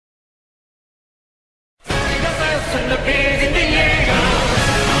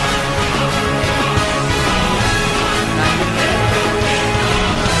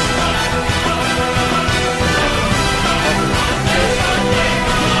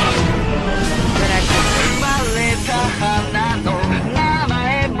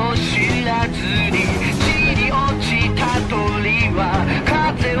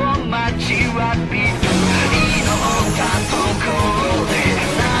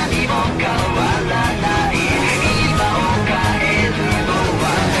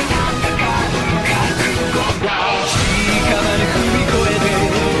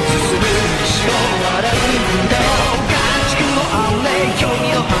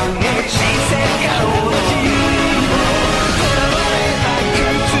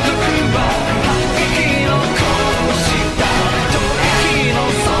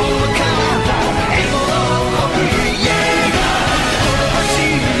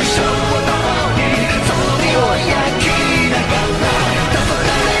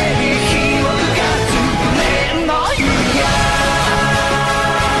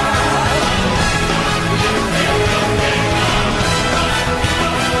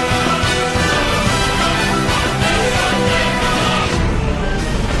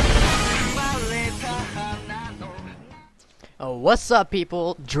What's up,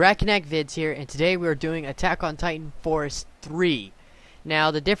 people? Draconac Vids here, and today we are doing Attack on Titan Force 3. Now,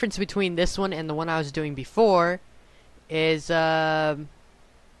 the difference between this one and the one I was doing before is, you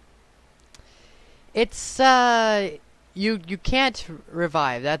can't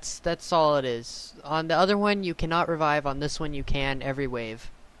revive. That's all it is. On the other one, you cannot revive. On this one, you can every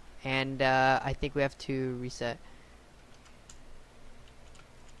wave. And, I think we have to reset.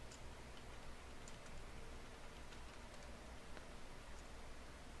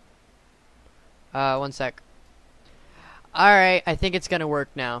 One sec. Alright, I think it's gonna work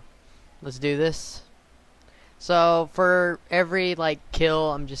now. Let's do this. So, for every, like,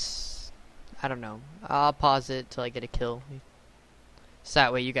 kill, I don't know. I'll pause it till I get a kill. So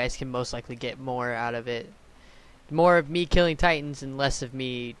that way you guys can most likely get more out of it. More of me killing Titans and less of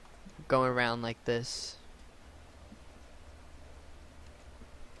me going around like this.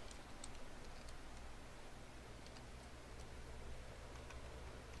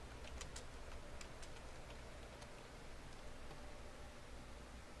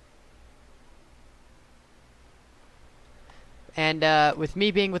 And with me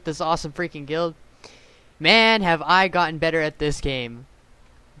being with this awesome freaking guild, man, have I gotten better at this game.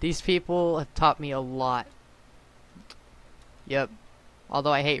 These people have taught me a lot. Yep.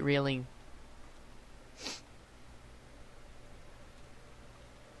 Although I hate reeling.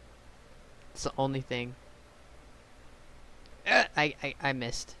 It's the only thing. I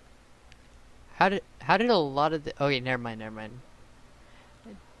missed. How did a lot of the okay, never mind. I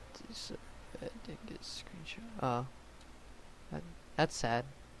didn't get a screenshot. Oh. That's sad.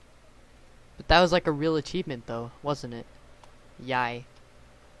 But that was like a real achievement though, wasn't it? Yai. I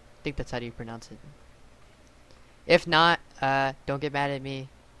think that's how you pronounce it. If not, don't get mad at me.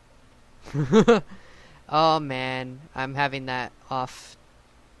 Oh man, I'm having that off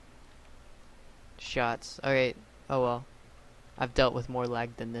shots. Alright, oh well. I've dealt with more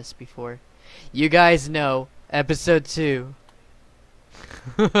lag than this before. You guys know, episode 2.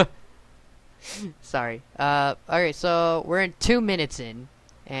 Sorry. Alright, so we're in 2 minutes in,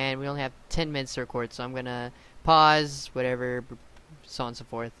 and we only have 10 minutes to record, so I'm gonna pause, whatever, so on and so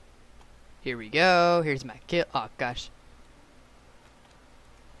forth. Here we go. Here's my kill. Oh, gosh.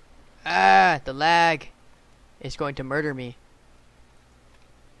 Ah, the lag is going to murder me.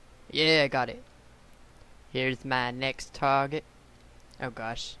 Yeah, I got it. Here's my next target. Oh,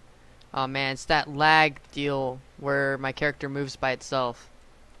 gosh. Oh, man, it's that lag deal where my character moves by itself.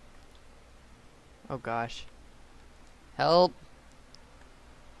 Oh gosh. Help.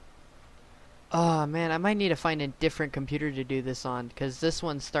 Oh man, I might need to find a different computer to do this on, because this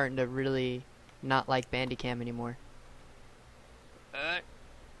one's starting to really not like Bandicam anymore.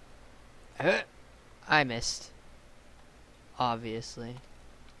 I missed. Obviously.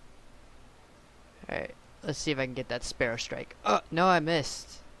 Alright, let's see if I can get that Sparrow Strike. Oh, no, I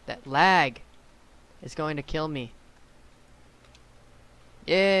missed. That lag is going to kill me.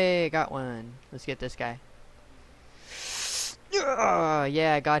 Yay, got one. Let's get this guy.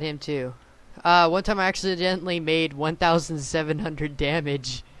 Yeah, I got him too. One time I accidentally made 1,700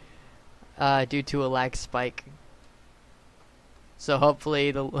 damage due to a lag spike. So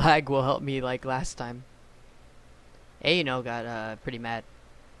hopefully the lag will help me like last time. Aino got pretty mad.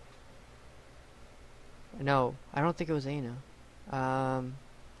 No, I don't think it was Aino. I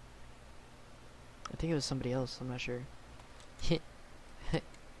think it was somebody else, I'm not sure.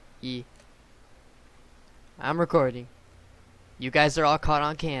 I'm recording. You guys are all caught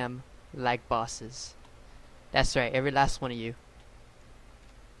on cam, like bosses. That's right, every last one of you.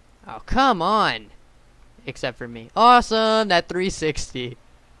 Oh, come on! Except for me. Awesome! That 360.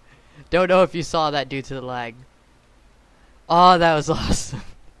 Don't know if you saw that due to the lag. Oh, that was awesome.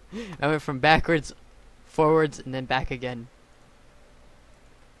 I went from backwards, forwards, and then back again.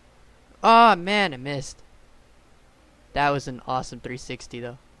 Oh, man, I missed. That was an awesome 360,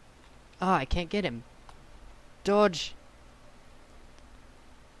 though. Oh, I can't get him. Dodge.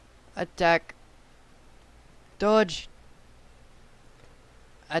 Attack. Dodge.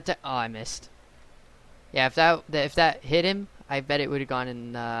 Attack. Oh, I missed. Yeah, if that hit him, I bet it would have gone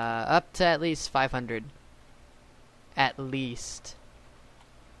in up to at least 500. At least.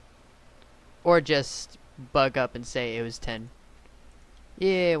 Or just bug up and say it was 10.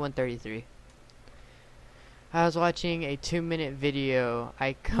 Yeah, 133. I was watching a 2-minute video.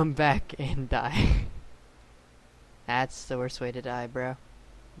 I come back and die. That's the worst way to die, bro.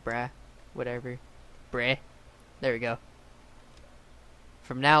 Bruh. Whatever. Breh. There we go.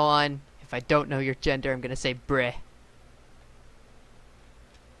 From now on, if I don't know your gender, I'm gonna say breh.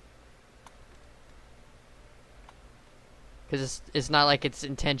 Because it's not like it's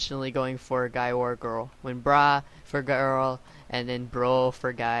intentionally going for a guy or a girl. When bra for girl, and then bro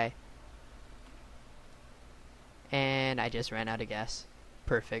for guy. And I just ran out of gas.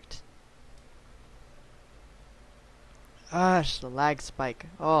 Perfect. Gosh, the lag spike.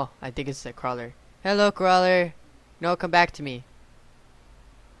 Oh, I think it's the crawler. Hello, crawler. No, come back to me.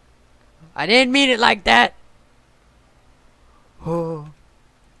 I didn't mean it like that. Oh.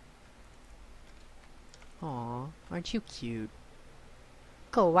 Aw, aren't you cute?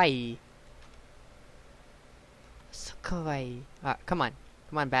 Kawaii. So kawaii. Come on.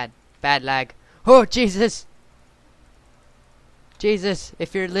 Come on, bad. Bad lag. Oh, Jesus. Jesus,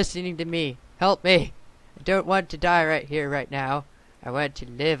 if you're listening to me, help me. I don't want to die right here, right now. I want to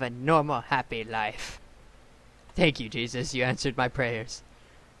live a normal, happy life. Thank you, Jesus. You answered my prayers.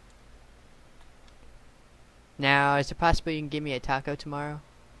 Now, is it possible you can give me a taco tomorrow?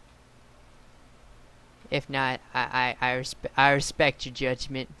 If not, I respect your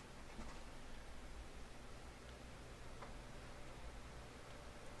judgment.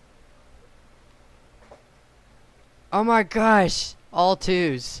 Oh my gosh! All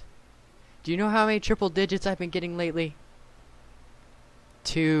twos. Do you know how many triple digits I've been getting lately?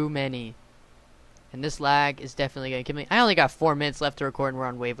 Too many. And this lag is definitely gonna kill me. I only got 4 minutes left to record and we're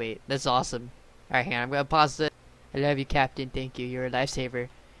on wave 8. That's awesome. Alright, hang on. I'm gonna pause it. I love you, Captain. Thank you. You're a lifesaver.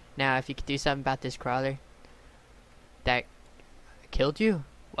 Now, if you could do something about this crawler. That killed you?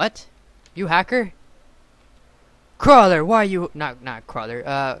 What? You hacker? Crawler, why you... Not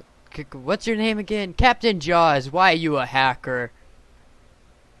Crawler. What's your name again? Captain Jaws, why are you a hacker?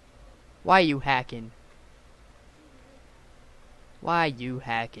 Why you hacking? Why you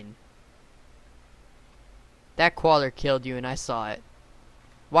hacking? That crawler killed you and I saw it.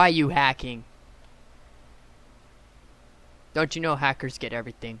 Why you hacking? Don't you know hackers get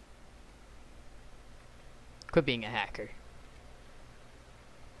everything? Quit being a hacker.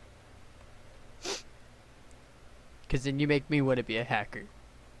 Cause then you make me want to be a hacker.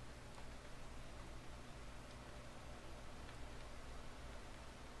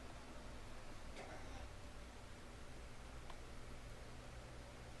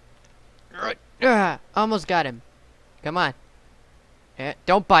 Almost got him. Come on.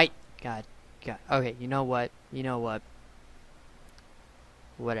 Don't bite. God. Okay, you know what?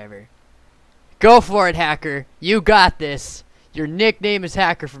 Whatever. Go for it, hacker. You got this. Your nickname is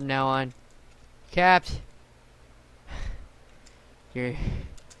Hacker from now on. Capt. Your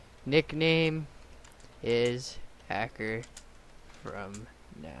nickname is Hacker from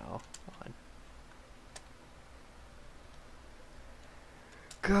now on.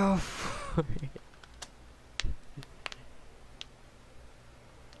 Go for it.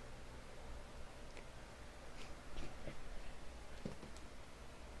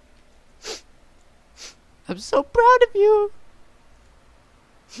 I'm so proud of you.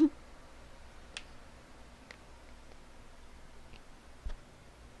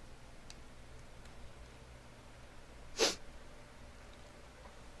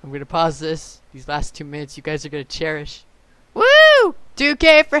 I'm gonna pause this. These last 2 minutes you guys are gonna cherish. Woo!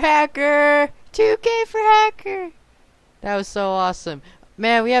 2K for Hacker! 2K for Hacker! That was so awesome.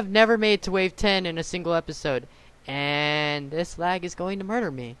 Man, we have never made it to wave 10 in a single episode. And this lag is going to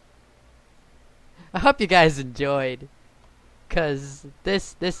murder me. I hope you guys enjoyed. Cause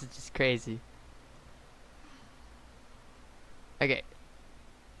this is just crazy. Okay.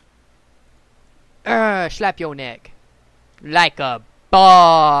 Slap your neck. Like a ball.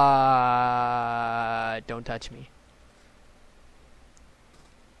 don't touch me.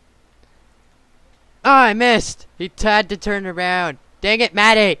 Oh, I missed! He had to turn around. Dang it,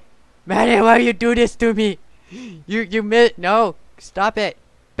 Maddie! Maddie, why you do this to me? You missed. No, stop it.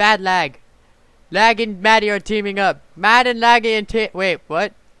 Bad lag. Lag and Maddie are teaming up. Matt and Laggy and wait,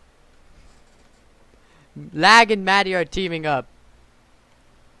 what? Lag and Maddie are teaming up.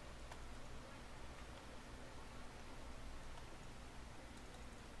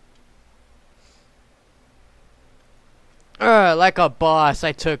 Like a boss,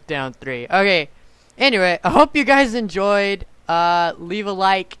 I took down 3. Okay. Anyway, I hope you guys enjoyed. Leave a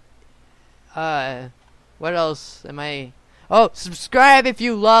like. What else am I? Oh, subscribe if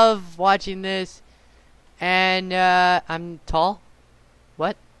you love watching this. And, I'm tall.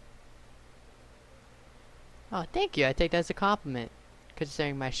 What? Oh, thank you. I take that as a compliment,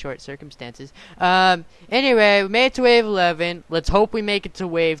 considering my short circumstances. Anyway, we made it to wave 11. Let's hope we make it to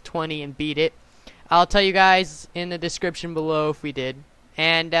wave 20 and beat it. I'll tell you guys in the description below if we did.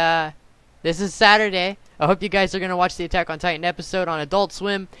 And, this is Saturday. I hope you guys are going to watch the Attack on Titan episode on Adult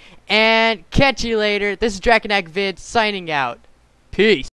Swim. And catch you later. This is Draconac Vid signing out. Peace.